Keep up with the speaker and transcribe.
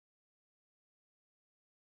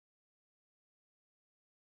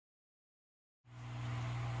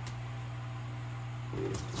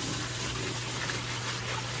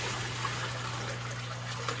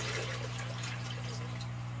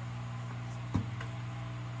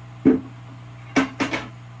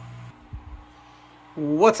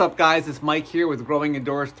What's up, guys? It's Mike here with Growing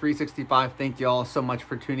Indoors 365. Thank you all so much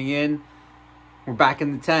for tuning in. We're back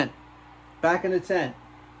in the tent. Back in the tent.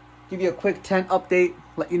 Give you a quick tent update,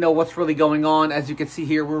 let you know what's really going on. As you can see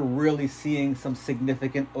here, we're really seeing some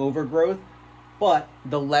significant overgrowth, but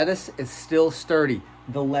the lettuce is still sturdy.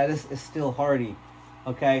 The lettuce is still hardy,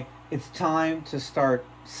 okay? It's time to start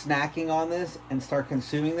snacking on this and start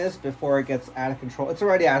consuming this before it gets out of control. It's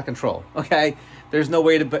already out of control, okay? There's no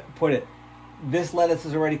way to put it. This lettuce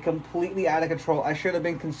is already completely out of control. I should have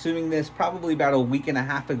been consuming this probably about a week and a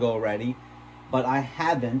half ago already, but I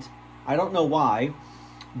haven't. I don't know why,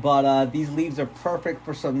 but these leaves are perfect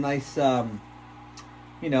for some nice,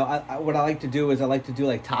 you know, what I like to do is I like to do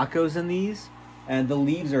like tacos in these, and the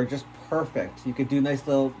leaves are just perfect. You could do nice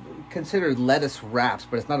little, considered lettuce wraps,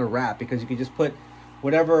 but it's not a wrap because you could just put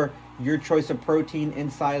whatever your choice of protein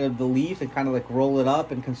inside of the leaf and kind of like roll it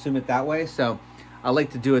up and consume it that way. So I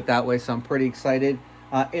like to do it that way, so I'm pretty excited.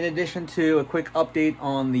 In addition to a quick update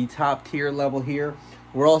on the top tier level here,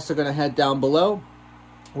 we're also going to head down below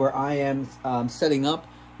where I am setting up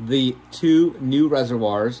the 2 new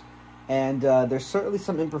reservoirs. And there's certainly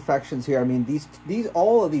some imperfections here. I mean,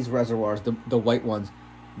 all of these reservoirs, the white ones,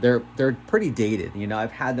 they're pretty dated. You know,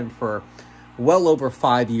 I've had them for well over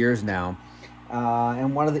 5 years now.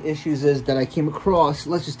 And one of the issues is that I came across,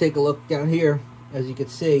 let's just take a look down here, as you can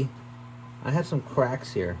see. I have some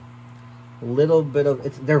cracks here. A little bit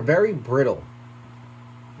of, they're very brittle.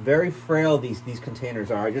 Very frail, these containers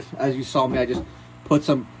are. As you saw me, I just put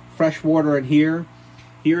some fresh water in here.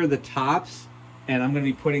 Here are the tops, and I'm gonna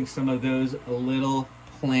be putting some of those little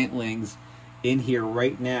plantlings in here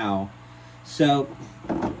right now. So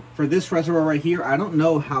for this reservoir right here, I don't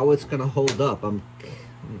know how it's gonna hold up. I'm,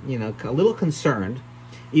 you know, a little concerned.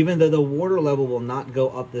 Even though the water level will not go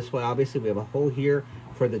up this way. Obviously, we have a hole here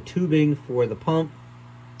for the tubing for the pump,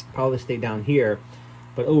 probably stay down here,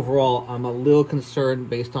 but overall I'm a little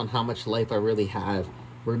concerned based on how much life I really have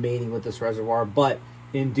remaining with this reservoir. But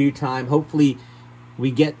in due time, hopefully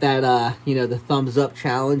we get that you know, the thumbs up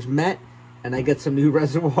challenge met and I get some new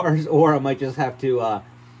reservoirs, or I might just have to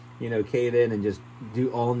you know, cave in and just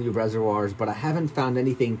do all new reservoirs. But I haven't found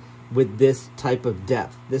anything with this type of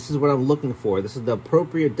depth. This is what I'm looking for. This is the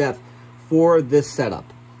appropriate depth for this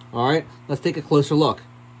setup. All right, let's take a closer look.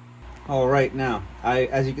 All right, now,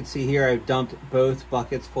 as you can see here, I've dumped both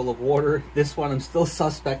buckets full of water. This one I'm still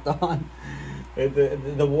suspect on.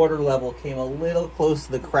 The water level came a little close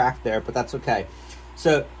to the crack there, but that's okay.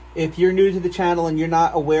 So if you're new to the channel and you're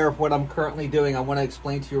not aware of what I'm currently doing, I want to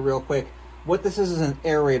explain to you real quick. What this is an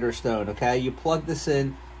aerator stone, okay? You plug this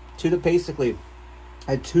in to basically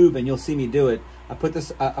a tube, and you'll see me do it. I put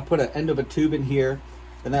an end of a tube in here,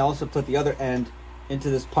 then I also put the other end into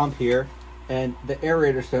this pump here, and the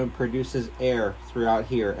aerator stone produces air throughout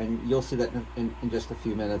here, and you'll see that in just a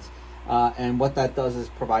few minutes. And what that does is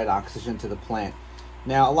provide oxygen to the plant.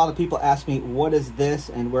 Now, a lot of people ask me, what is this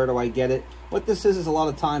and where do I get it? What this is a lot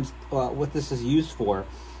of times, what this is used for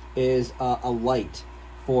is a light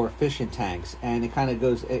for fishing tanks, and it kind of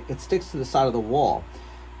goes, it sticks to the side of the wall.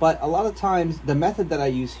 But a lot of times, the method that I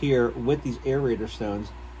use here with these aerator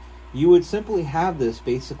stones, you would simply have this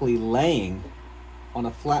basically laying on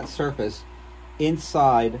a flat surface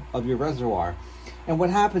inside of your reservoir. And what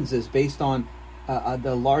happens is, based on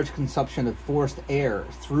the large consumption of forced air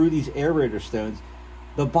through these aerator stones,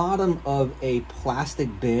 the bottom of a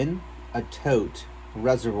plastic bin, a tote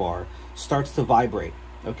reservoir, starts to vibrate,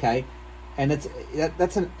 okay? And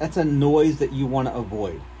that's a noise that you want to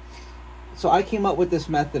avoid. So I came up with this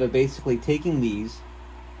method of basically taking these,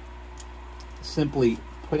 simply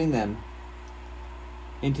putting them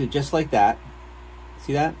into just like that.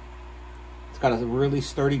 See that? It's got a really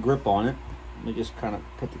sturdy grip on it. Let me just kind of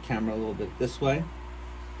put the camera a little bit this way,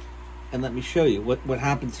 and let me show you what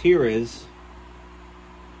happens here is,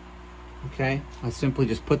 okay, I simply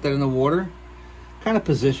just put that in the water, kind of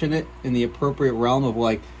position it in the appropriate realm of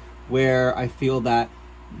like where I feel that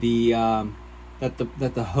the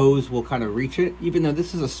hose will kind of reach it, even though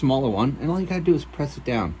this is a smaller one, and all you gotta do is press it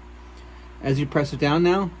down. As you press it down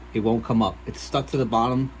now, it won't come up. It's stuck to the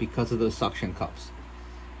bottom because of those suction cups.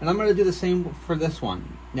 And I'm gonna do the same for this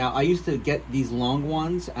one. Now, I used to get these long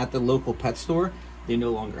ones at the local pet store. They no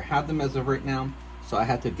longer have them as of right now, so I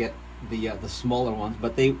had to get the smaller ones,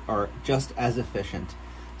 but they are just as efficient.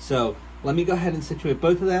 So let me go ahead and situate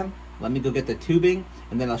both of them. Let me go get the tubing,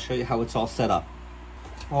 and then I'll show you how it's all set up.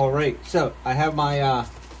 All right, so I have my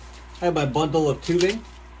bundle of tubing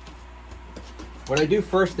What I do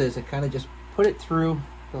first is I kind of just put it through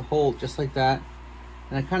the hole just like that,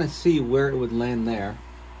 and I kind of see where it would land there.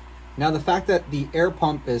 Now the fact that the air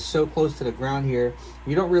pump is so close to the ground here,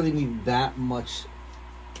 you don't really need that much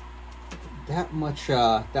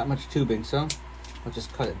tubing, so I'll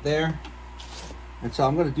just cut it there. And so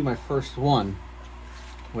I'm going to do my first one.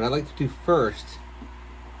 What I like to do first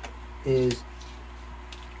is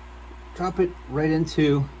drop it right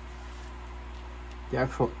into the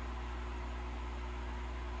actual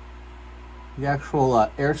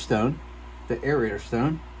air stone, the aerator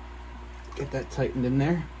stone. Get that tightened in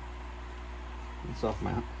there. It's off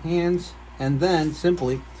my hands, and then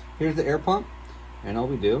simply, here's the air pump, and all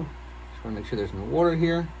we do, just want to make sure there's no water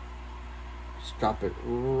here. Just drop it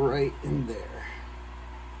right in there.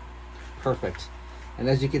 Perfect. And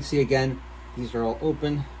as you can see, again, these are all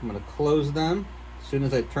open. I'm going to close them. As soon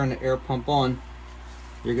as I turn the air pump on,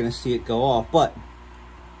 you're going to see it go off. But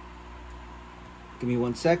give me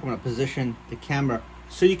 1 sec. I'm going to position the camera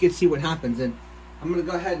so you can see what happens. And I'm going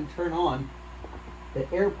to go ahead and turn on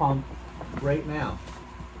the air pump right now.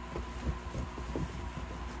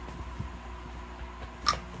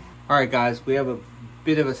 All right, guys, we have a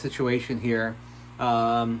bit of a situation here.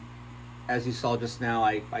 As you saw just now,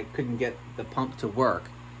 I couldn't get the pump to work,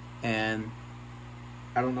 and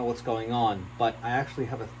I don't know what's going on, but I actually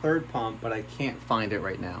have a third pump, but I can't find it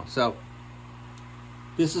right now. So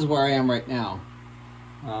this is where I am right now.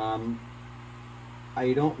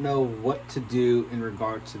 I don't know what to do in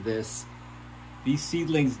regard to this. These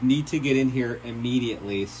seedlings need to get in here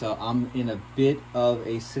immediately, so I'm in a bit of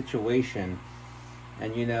a situation.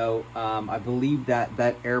 And you know, I believe that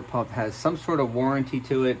that air pump has some sort of warranty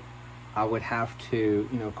to it. I would have to,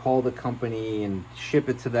 you know, call the company and ship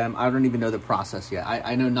it to them. I don't even know the process yet.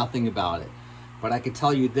 I know nothing about it. But I can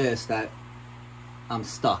tell you this, that I'm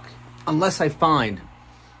stuck. Unless I find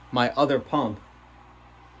my other pump,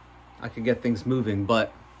 I could get things moving.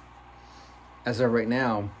 But as of right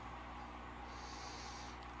now,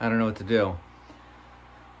 I don't know what to do.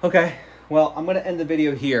 Okay, well, I'm gonna end the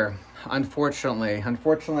video here. Unfortunately,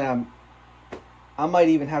 I might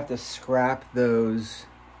even have to scrap those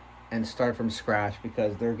and start from scratch,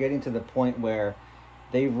 because they're getting to the point where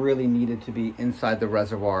they really needed to be inside the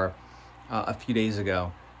reservoir a few days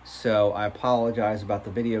ago. So I apologize about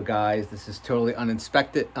the video, guys. This is totally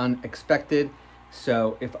unexpected.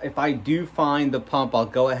 So if I do find the pump, I'll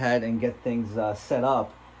go ahead and get things set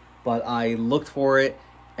up. But I looked for it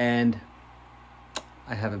and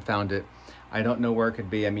I haven't found it. I don't know where it could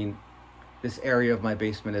be. I mean, this area of my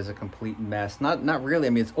basement is a complete mess. Not really. I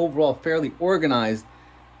mean, it's overall fairly organized,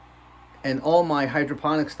 and all my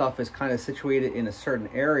hydroponic stuff is kind of situated in a certain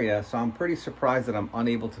area, so I'm pretty surprised that I'm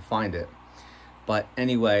unable to find it. But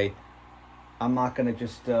anyway, I'm not going to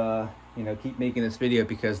just you know, keep making this video,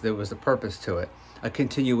 because there was a purpose to it, a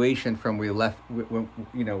continuation from where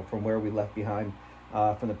we left behind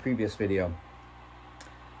from the previous video.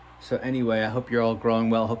 So anyway, I hope you're all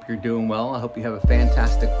growing well. I hope you're doing well. I hope you have a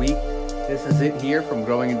fantastic week. This is it here from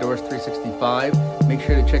Growing Indoors 365. Make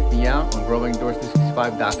sure to check me out on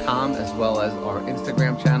growingindoors365.com, as well as our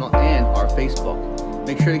Instagram channel and our Facebook.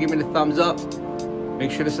 Make sure to give me the thumbs up.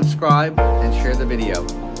 Make sure to subscribe and share the video.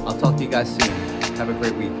 I'll talk to you guys soon. Have a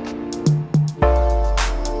great week.